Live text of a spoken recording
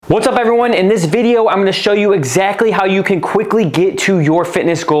What's up everyone? In this video, I'm gonna show you exactly how you can quickly get to your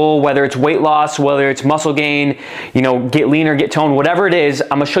fitness goal, whether it's weight loss, whether it's muscle gain, get leaner, get toned, whatever it is. I'm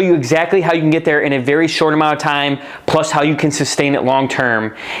gonna show you exactly how you can get there in a very short amount of time, plus how you can sustain it long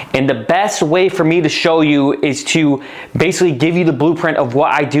term. And the best way for me to show you is to basically give you the blueprint of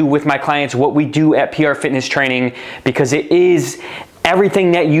what I do with my clients, what we do at PR Fitness Training, because it is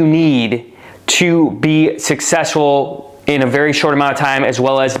everything that you need to be successful in a very short amount of time, as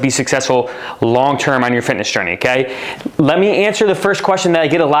well as be successful long-term on your fitness journey, okay? Let me answer the first question that I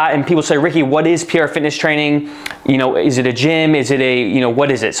get a lot, and people say, Ricky, what is PR Fitness Training? Is it a gym? Is it a,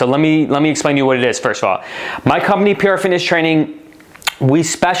 what is it? So let me explain to you what it is, first of all. My company, PR Fitness Training, we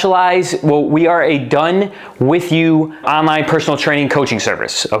specialize, we are a done with you online personal training coaching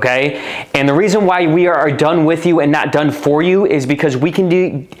service, okay? And the reason why we are a done with you and not done for you is because we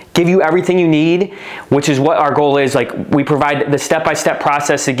can give you everything you need, which is what our goal is. Like, we provide the step-by-step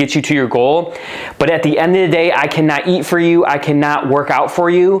process to get you to your goal. But at the end of the day, I cannot eat for you. I cannot work out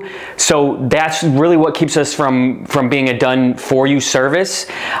for you. So that's really what keeps us from being a done for you service.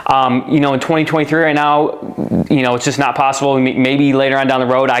 In 2023 right now, it's just not possible. Maybe later on down the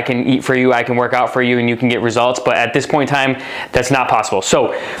road, I can eat for you, I can work out for you, and you can get results. But at this point in time, that's not possible.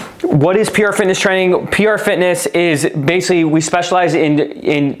 So what is PR Fitness Training? PR Fitness is basically, we specialize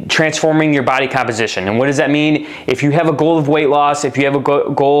in transforming your body composition. And what does that mean? If you have a goal of weight loss, if you have a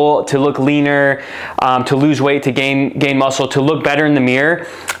goal to look leaner, to lose weight, to gain muscle, to look better in the mirror,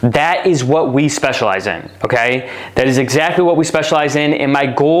 that is what we specialize in, okay? That is exactly what we specialize in. And my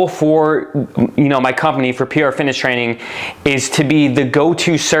goal for, my company, for PR Fitness Training, is to be the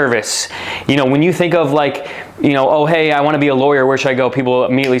go-to service. When you think of oh, hey, I want to be a lawyer, where should I go? People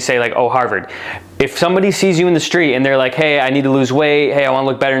immediately say oh, Harvard. If somebody sees you in the street and they're like, hey, I need to lose weight, hey, I want to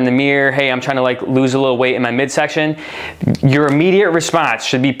look better in the mirror, hey, I'm trying to lose a little weight in my midsection, your immediate response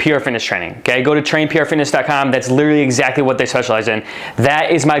should be PR Fitness Training, okay? Go to trainprfitness.com. That's literally exactly what they specialize in. That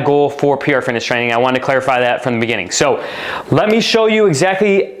is my goal for PR Fitness Training. I want to clarify that from the beginning. So let me show you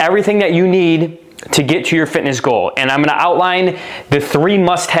exactly everything that you need to get to your fitness goal. And I'm gonna outline the 3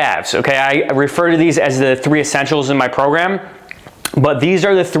 must-haves, okay? I refer to these as the 3 essentials in my program, but these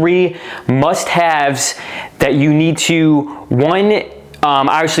are the 3 must-haves that you need to, 1,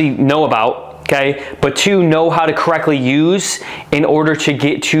 obviously know about, okay? But 2, know how to correctly use in order to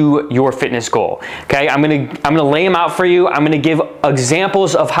get to your fitness goal, okay? I'm gonna lay them out for you. I'm gonna give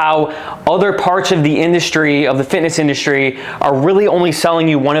examples of how other parts of the industry, of the fitness industry, are really only selling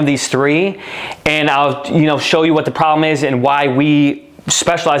you one of these 3, and I'll show you what the problem is and why we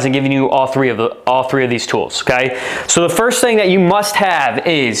specialize in giving you all three of these tools, okay? So the first thing that you must have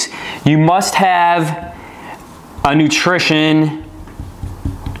is you must have a nutrition.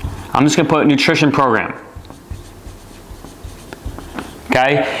 I'm just gonna put nutrition program.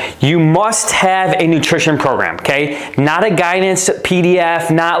 Okay, you must have a nutrition program, okay? Not a guidance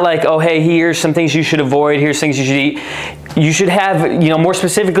PDF, not oh, hey, here's some things you should avoid, here's things you should eat. You should have, more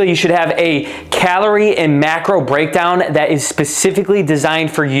specifically, you should have a calorie and macro breakdown that is specifically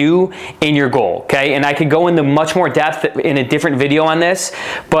designed for you and your goal, okay? And I could go into much more depth in a different video on this,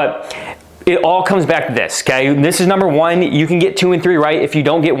 but it all comes back to this, okay? This is number 1. You can get 2 and 3 right. If you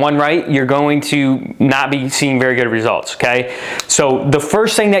don't get 1 right, you're going to not be seeing very good results, okay? So the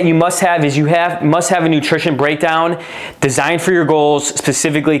first thing that you must have is must have a nutrition breakdown designed for your goals,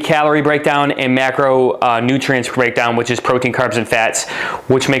 specifically calorie breakdown and macro nutrients breakdown, which is protein, carbs, and fats,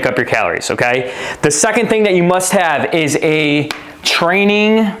 which make up your calories, okay? The second thing that you must have is a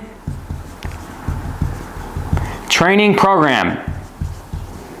training program.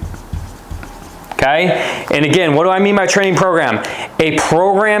 Okay? And again, what do I mean by training program? A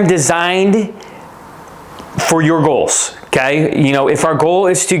program designed for your goals. Okay? If our goal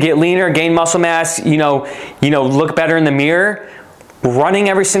is to get leaner, gain muscle mass, look better in the mirror, running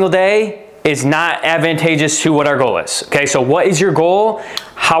every single day is not advantageous to what our goal is. Okay? So what is your goal?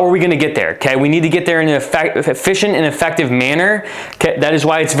 How are we going to get there? Okay? We need to get there in an efficient and effective manner. Okay? That is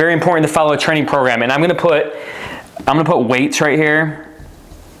why it's very important to follow a training program. And I'm going to put weights right here.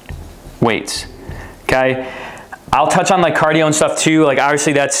 Weights. Okay, I'll touch on cardio and stuff too.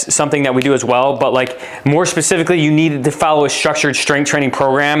 Obviously that's something that we do as well, but more specifically, you need to follow a structured strength training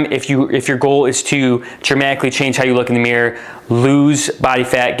program if your goal is to dramatically change how you look in the mirror, lose body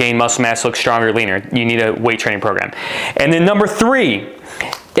fat, gain muscle mass, look stronger, leaner. You need a weight training program. And then number 3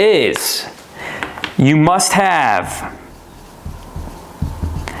 is you must have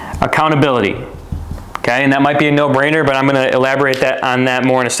accountability. Okay, and that might be a no-brainer, but I'm going to elaborate on that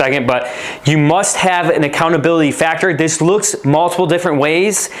more in a second. But you must have an accountability factor. This looks multiple different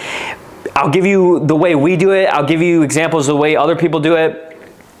ways. I'll give you the way we do it. I'll give you examples of the way other people do it.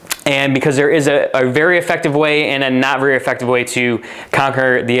 And because there is a very effective way and a not very effective way to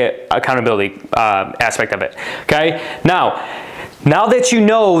conquer the accountability aspect of it, okay? Now that you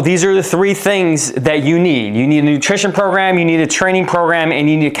know these are the three things that you need a nutrition program, you need a training program, and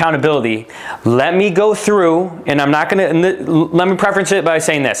you need accountability. Let me go through, and I'm not gonna, let me preference it by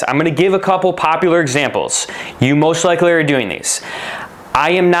saying this. I'm gonna give a couple popular examples. You most likely are doing these.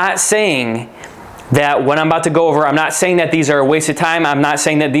 I am not saying that what I'm about to go over, I'm not saying that these are a waste of time. I'm not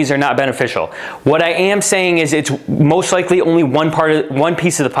saying that these are not beneficial. What I am saying is it's most likely only one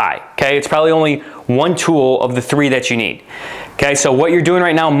piece of the pie, okay? It's probably only one tool of the three that you need. Okay, so what you're doing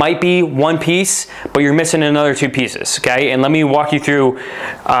right now might be one piece, but you're missing another two pieces, okay? And let me walk you through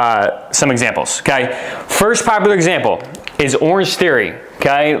some examples, okay? First popular example is Orange Theory,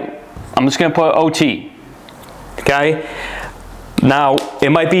 okay? I'm just gonna put OT, okay? Now,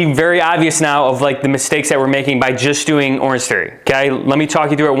 it might be very obvious now of like the mistakes that we're making by just doing Orange Theory, okay? Let me talk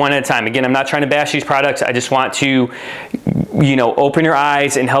you through it one at a time. Again, I'm not trying to bash these products. I just want to, open your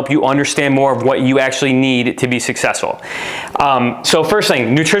eyes and help you understand more of what you actually need to be successful. So first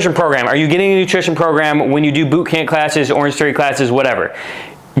thing, nutrition program. Are you getting a nutrition program when you do boot camp classes, Orange Theory classes, whatever?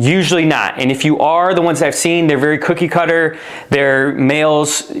 Usually not. And if you are, the ones I've seen, they're very cookie cutter. They're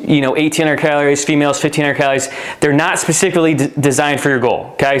males, 1,800 calories, females, 1,500 calories. They're not specifically designed for your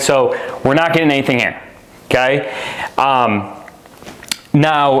goal, okay? So we're not getting anything here, okay?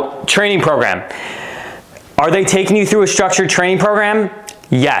 Now, training program. Are they taking you through a structured training program?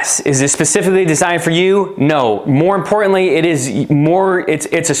 Yes. Is it specifically designed for you? No. More importantly,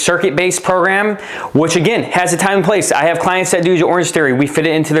 it's a circuit-based program, which again, has a time and place. I have clients that do Orange Theory. We fit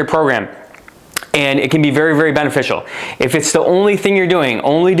it into their program. And it can be very, very beneficial. If it's the only thing you're doing,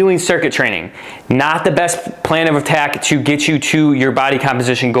 only doing circuit training, not the best plan of attack to get you to your body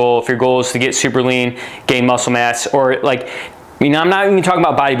composition goal. If your goal is to get super lean, gain muscle mass, or I'm not even talking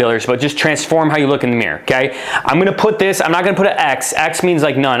about bodybuilders, but just transform how you look in the mirror, okay? I'm gonna put this, I'm not gonna put an X. X means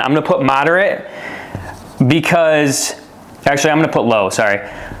like none. I'm gonna put moderate because, actually I'm gonna put low, sorry.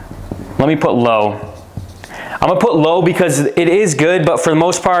 Let me put low. I'm gonna put low because it is good, but for the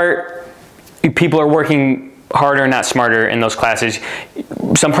most part, people are working harder, not smarter in those classes.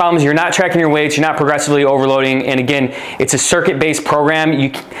 Some problems, you're not tracking your weights, you're not progressively overloading, and again, it's a circuit-based program.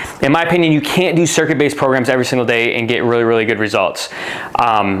 In my opinion, you can't do circuit-based programs every single day and get really, really good results.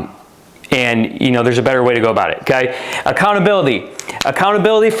 There's a better way to go about it, okay?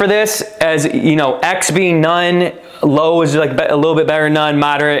 Accountability for this, as X being none, low is like a little bit better than none,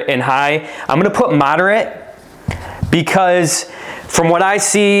 moderate and high. I'm gonna put moderate because from what I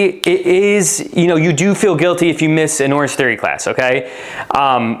see, it is, you do feel guilty if you miss an Orange Theory class, okay?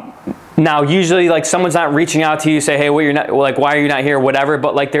 Now, usually, someone's not reaching out to you, say, hey, why are you not here, whatever,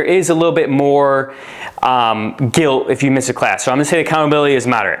 but there is a little bit more guilt if you miss a class. So I'm gonna say accountability is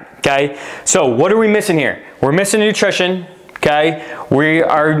moderate, okay? So what are we missing here? We're missing nutrition, okay? We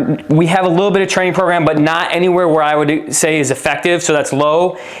have a little bit of training program, but not anywhere where I would say is effective, so that's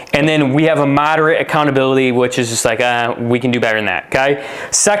low. And then we have a moderate accountability, which is just we can do better than that, okay?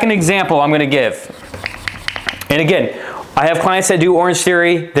 Second example I'm gonna give. And again, I have clients that do Orange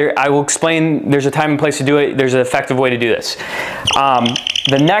Theory. I will explain there's a time and place to do it. There's an effective way to do this.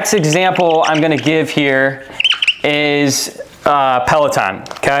 The next example I'm gonna give here is Peloton,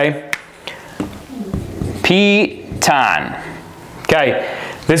 okay? Peloton. Okay,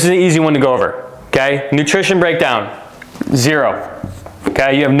 this is an easy one to go over, okay? Nutrition breakdown, 0,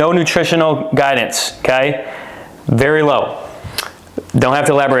 okay? You have no nutritional guidance, okay? Very low. Don't have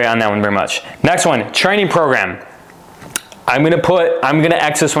to elaborate on that one very much. Next one, training program. I'm gonna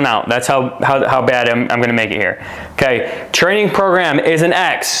X this one out. That's how bad I'm gonna make it here. Okay, training program is an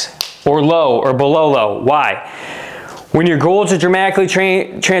X, or low, or below low. Why? When your goal is to dramatically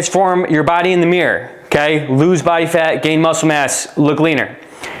transform your body in the mirror, okay, lose body fat, gain muscle mass, look leaner.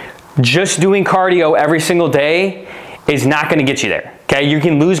 Just doing cardio every single day is not gonna get you there, okay? You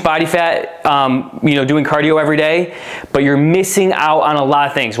can lose body fat, doing cardio every day, but you're missing out on a lot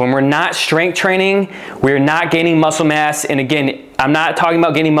of things. When we're not strength training, we're not gaining muscle mass, and again, I'm not talking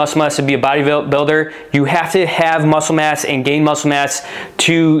about gaining muscle mass to be a bodybuilder. You have to have muscle mass and gain muscle mass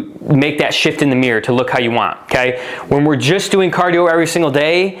to make that shift in the mirror to look how you want, okay? When we're just doing cardio every single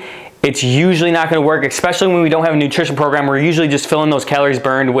day, it's usually not gonna work, especially when we don't have a nutrition program. We're usually just filling those calories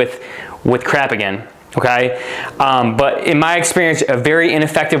burned with crap again, okay? But in my experience, a very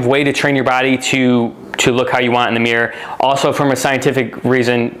ineffective way to train your body to look how you want in the mirror. Also from a scientific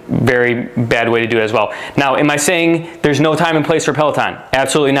reason, very bad way to do it as well. Now, am I saying there's no time and place for Peloton?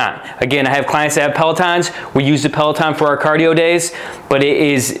 Absolutely not. Again, I have clients that have Pelotons. We use the Peloton for our cardio days, but it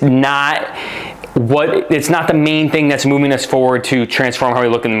is not it's not the main thing that's moving us forward to transform how we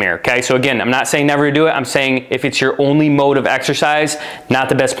look in the mirror, okay? So again, I'm not saying never to do it. I'm saying if it's your only mode of exercise, not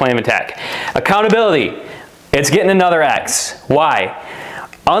the best plan of attack. Accountability, it's getting another X. Why?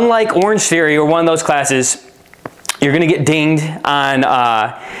 Unlike Orange Theory or one of those classes, you're gonna get dinged on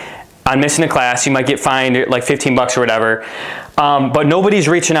missing a class. You might get fined like 15 bucks or whatever, but nobody's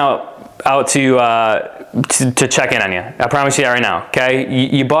reaching out to check in on you. I promise you that right now, okay?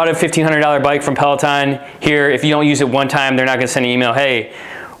 You bought a $1,500 bike from Peloton. Here, if you don't use it one time, they're not gonna send an email, hey,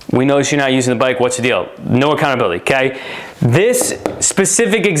 we noticed you're not using the bike, what's the deal? No accountability, okay? This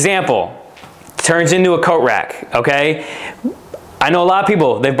specific example turns into a coat rack, okay? I know a lot of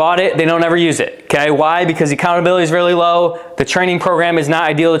people, they bought it, they don't ever use it, okay? Why? Because the accountability is really low, the training program is not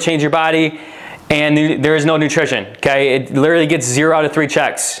ideal to change your body, and there is no nutrition, okay? It literally gets 0 out of 3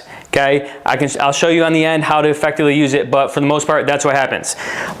 checks. Okay, I'll show you on the end how to effectively use it, but for the most part, that's what happens.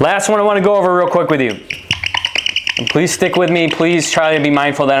 Last one I want to go over real quick with you. And please stick with me. Please try to be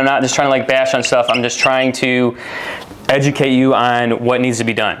mindful that I'm not just trying to like bash on stuff. I'm just trying to educate you on what needs to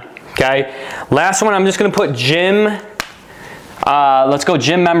be done. Okay, last one, I'm just going to put gym. Let's go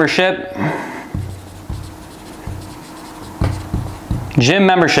gym membership. Gym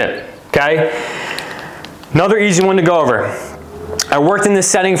membership. Okay, another easy one to go over. I worked in this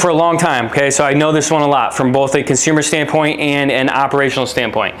setting for a long time, okay, so I know this one a lot from both a consumer standpoint and an operational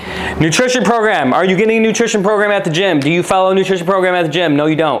standpoint. Nutrition program. Are you getting a nutrition program at the gym? Do you follow a nutrition program at the gym? No,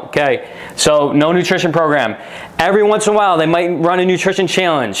 you don't, okay. So no nutrition program. Every once in a while, they might run a nutrition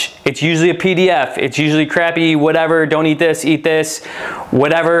challenge. It's usually a PDF. It's usually crappy, whatever, don't eat this,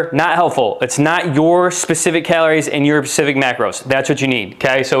 whatever, not helpful. It's not your specific calories and your specific macros. That's what you need,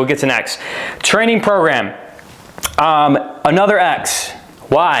 okay, so it gets an X. Training program. Another X.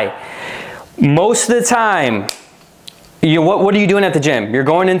 Why? Most of the time, what are you doing at the gym? You're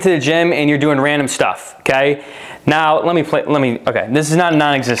going into the gym and you're doing random stuff, okay? Now, okay, this is not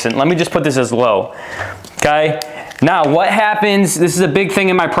non-existent. Let me just put this as low, okay? Now, what happens, this is a big thing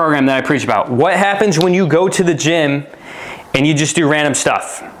in my program that I preach about. What happens when you go to the gym and you just do random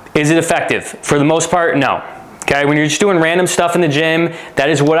stuff? Is it effective? For the most part, no. Okay, when you're just doing random stuff in the gym, that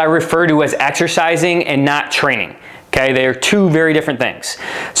is what I refer to as exercising and not training. Okay, they are two very different things.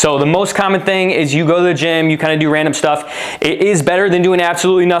 So the most common thing is you go to the gym, you kind of do random stuff. It is better than doing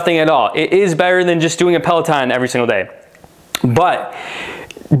absolutely nothing at all. It is better than just doing a Peloton every single day. But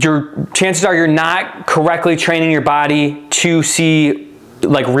your chances are you're not correctly training your body to see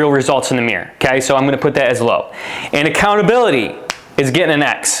like real results in the mirror. Okay, so I'm going to put that as low. And accountability is getting an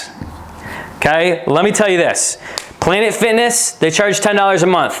X. Okay, let me tell you this. Planet Fitness, they charge $10 a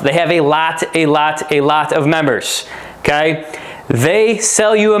month. They have a lot of members. Okay, they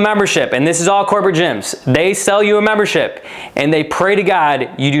sell you a membership, and this is all corporate gyms. They sell you a membership, and they pray to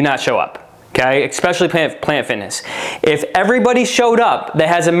God you do not show up. Okay, especially Planet Fitness. If everybody showed up that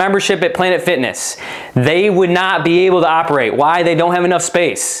has a membership at Planet Fitness, they would not be able to operate. Why? They don't have enough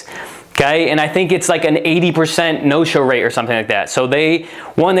space. Okay, and I think it's like an 80% no-show rate or something like that. So they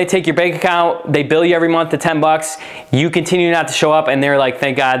take your bank account, they bill you every month to 10 bucks, you continue not to show up, and they're like,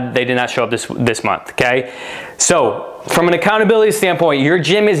 thank God they did not show up this month, okay? So from an accountability standpoint, your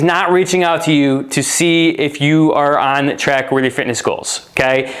gym is not reaching out to you to see if you are on track with your fitness goals,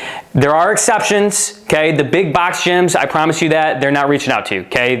 okay? There are exceptions, okay? The big box gyms, I promise you that, they're not reaching out to you,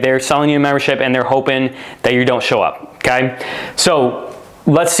 okay? They're selling you a membership and they're hoping that you don't show up, okay? So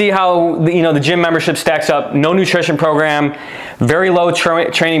let's see how the gym membership stacks up. No nutrition program, very low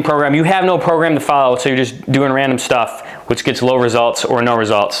training program. You have no program to follow, so you're just doing random stuff, which gets low results or no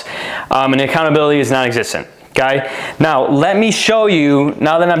results. And accountability is non-existent, okay? Now, let me show you,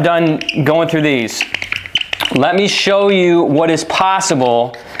 now that I'm done going through these, let me show you what is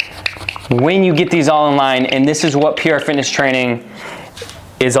possible when you get these all in line, and this is what PR Fitness Training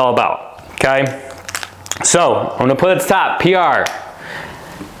is all about, okay? So, I'm gonna put at the top, PR.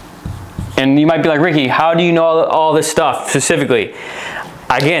 And you might be like, Ricky, how do you know all this stuff specifically?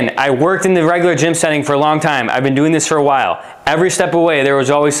 Again, I worked in the regular gym setting for a long time. I've been doing this for a while. Every step of the way, there was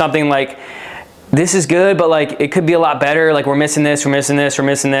always something like, this is good, but like it could be a lot better. Like we're missing this, we're missing this, we're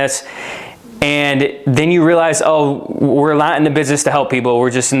missing this. And then you realize, oh, we're not in the business to help people. We're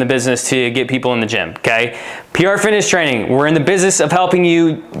just in the business to get people in the gym, okay? PR Fitness Training, we're in the business of helping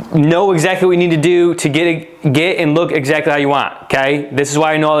you know exactly what you need to do to get and look exactly how you want, okay? This is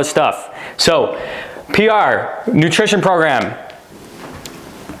why I know all this stuff. So, PR, nutrition program,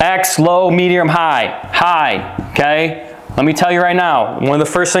 X, low, medium, high, okay? Let me tell you right now, one of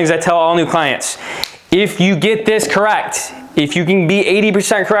the first things I tell all new clients, if you get this correct, if you can be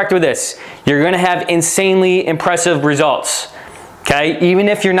 80% correct with this, you're gonna have insanely impressive results, okay? Even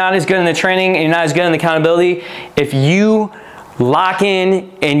if you're not as good in the training and you're not as good in the accountability, if you lock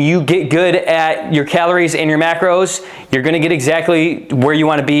in and you get good at your calories and your macros, you're gonna get exactly where you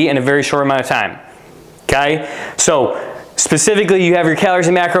wanna be in a very short amount of time, okay? So specifically, you have your calories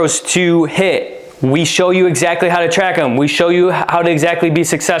and macros to hit. We show you exactly how to track them. We show you how to exactly be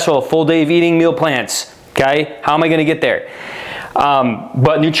successful, full day of eating meal plans, okay? How am I gonna get there?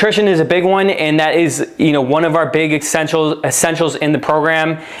 But nutrition is a big one, and that is, one of our big essentials in the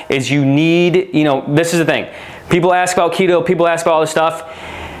program is you need, this is the thing. People ask about keto, people ask about all this stuff.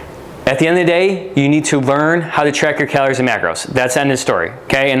 At the end of the day, you need to learn how to track your calories and macros. That's the end of the story,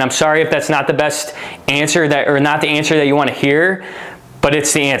 okay? And I'm sorry if that's not the best answer or not the answer that you want to hear, but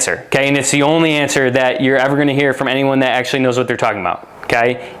it's the answer, okay? And it's the only answer that you're ever gonna hear from anyone that actually knows what they're talking about,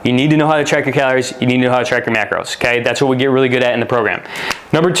 okay? You need to know how to track your calories, you need to know how to track your macros, okay? That's what we get really good at in the program.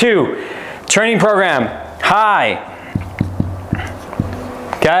 Number 2, training program, high,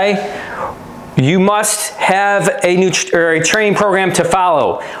 okay? You must have a training program to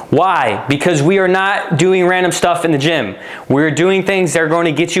follow. Why? Because we are not doing random stuff in the gym. We're doing things that are going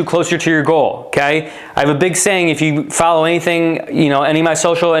to get you closer to your goal, okay? I have a big saying, if you follow anything, any of my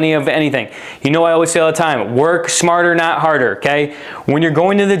social, anything, I always say all the time, work smarter, not harder, okay? When you're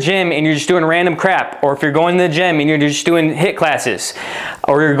going to the gym and you're just doing random crap, or if you're going to the gym and you're just doing HIIT classes,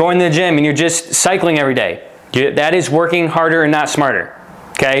 or you're going to the gym and you're just cycling every day, that is working harder and not smarter.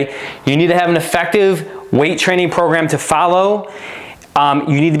 Okay, you need to have an effective weight training program to follow.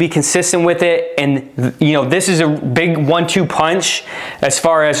 You need to be consistent with it, and this is a big 1-2 punch as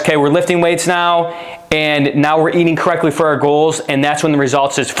far as, okay, we're lifting weights now, and now we're eating correctly for our goals, and that's when the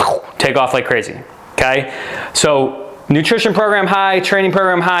results just take off like crazy. Okay, so nutrition program high, training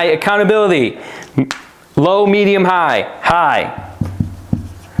program high, accountability low, medium, high.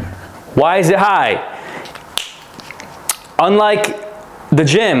 Why is it high? Unlike the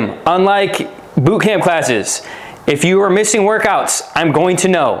gym, unlike boot camp classes, if you are missing workouts, I'm going to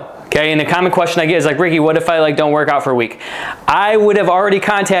know, okay? And the common question I get is like, Ricky, what if I don't work out for a week? I would have already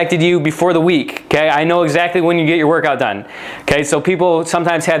contacted you before the week, okay? I know exactly when you get your workout done, okay? So people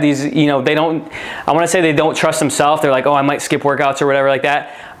sometimes have these, I wanna say they don't trust themselves. They're like, oh, I might skip workouts or whatever like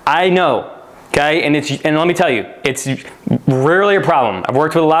that. I know, okay? And let me tell you, it's rarely a problem. I've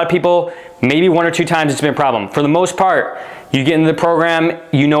worked with a lot of people, maybe 1 or 2 times it's been a problem. For the most part, you get into the program,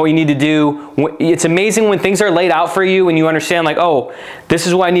 you know what you need to do. It's amazing when things are laid out for you and you understand like, oh, this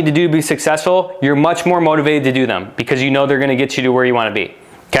is what I need to do to be successful. You're much more motivated to do them because you know they're gonna get you to where you wanna be.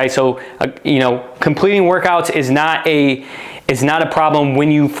 Okay, so completing workouts is not a problem when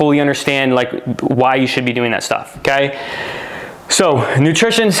you fully understand like why you should be doing that stuff, okay? So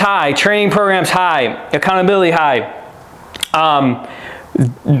nutrition's high, training program's high, accountability high.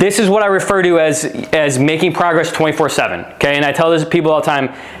 This is what I refer to as making progress 24/7, okay? And I tell this to people all the time,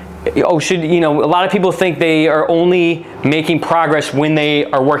 a lot of people think they are only making progress when they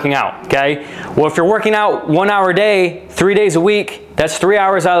are working out, okay? Well, if you're working out 1 hour a day, 3 days a week, that's 3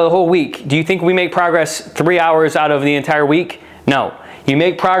 hours out of the whole week. Do you think we make progress 3 hours out of the entire week? No. You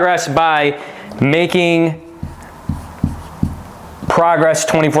make progress by making progress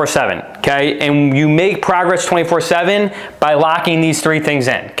 24/7, okay? And you make progress 24/7 by locking these 3 things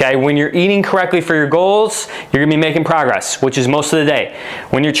in, okay? When you're eating correctly for your goals, you're gonna be making progress, which is most of the day.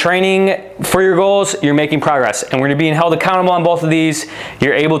 When you're training for your goals, you're making progress. And when you're being held accountable on both of these,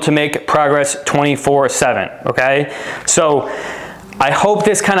 you're able to make progress 24/7, okay? So I hope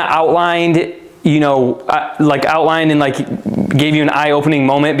this kind of outlined outlined and gave you an eye-opening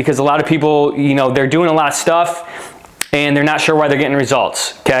moment, because a lot of people, they're doing a lot of stuff and they're not sure why they're getting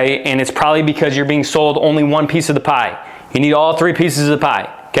results, okay? And it's probably because you're being sold only one piece of the pie. You need all 3 pieces of the pie,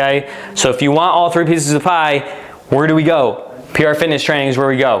 okay? So if you want all 3 pieces of the pie, where do we go? PR Fitness Training is where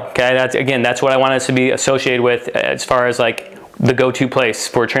we go, okay? That's what I want us to be associated with as far as the go-to place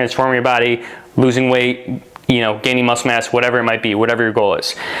for transforming your body, losing weight, gaining muscle mass, whatever it might be, whatever your goal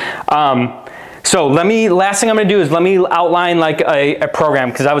is. So last thing I'm gonna do is let me outline a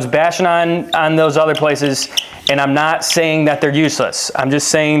program, because I was bashing on those other places, and I'm not saying that they're useless. I'm just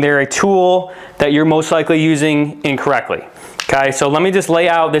saying they're a tool that you're most likely using incorrectly, okay? So let me just lay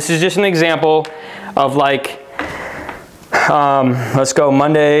out, this is just an example of let's go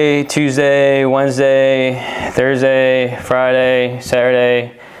Monday, Tuesday, Wednesday, Thursday, Friday,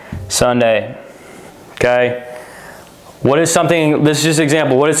 Saturday, Sunday, okay? This is just an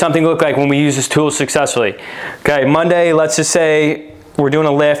example. What does something look like when we use this tool successfully? Okay, Monday, let's just say we're doing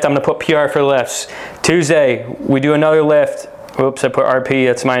a lift. I'm gonna put PR for lifts. Tuesday, we do another lift. Oops, I put RP,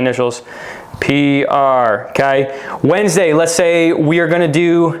 that's my initials. PR, okay? Wednesday, let's say we are gonna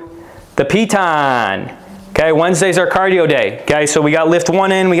do the piton. Okay, Wednesday's our cardio day. Okay, so we got lift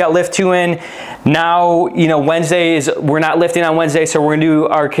 1 in, we got lift 2 in. Now, you know, Wednesday is, we're not lifting on Wednesday, so we're gonna do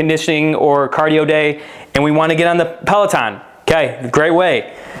our conditioning or cardio day, and we wanna get on the Peloton. Okay, great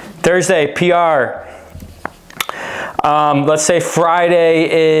way. Thursday, PR. Let's say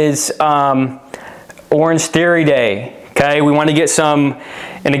Friday is Orange Theory Day. Okay, we want to get some,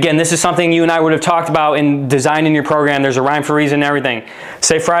 and again, this is something you and I would have talked about in designing your program. There's a rhyme for reason and everything.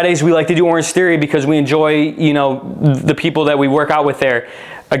 Say Fridays, we like to do Orange Theory because we enjoy, you know, the people that we work out with there.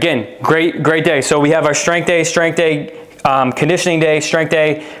 Again, great day. So we have our strength day, conditioning day, strength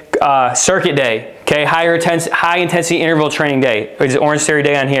day, circuit day. Okay, high intensity interval training day is Orange Theory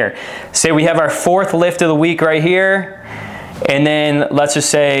day on here. Say we have our 4th lift of the week right here, and then let's just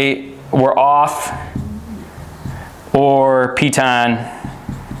say we're off or Piton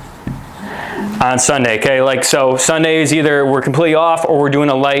on Sunday. Okay, like so Sunday is either we're completely off or we're doing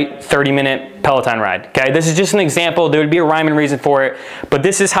a light 30-minute Peloton ride. Okay, this is just an example. There would be a rhyme and reason for it, but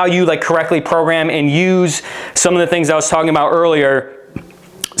this is how you like correctly program and use some of the things I was talking about earlier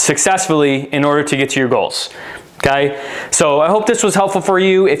successfully in order to get to your goals. Okay, so I hope this was helpful for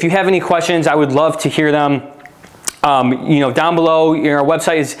you. If you have any questions, I would love to hear them. You know, down below, our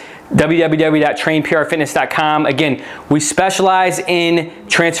website is www.trainprfitness.com. Again, we specialize in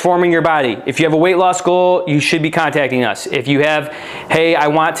transforming your body. If you have a weight loss goal, you should be contacting us. If you have, hey, I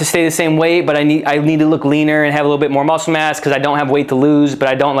want to stay the same weight, but I need to look leaner and have a little bit more muscle mass because I don't have weight to lose, but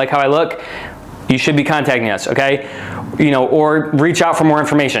I don't like how I look, you should be contacting us, okay? You know, or reach out for more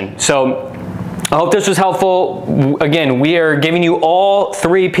information. So I hope this was helpful. Again, we are giving you all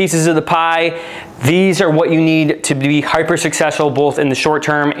 3 pieces of the pie. These are what you need to be hyper successful both in the short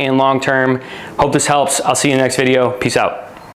term and long term. Hope this helps. I'll see you in the next video. Peace out.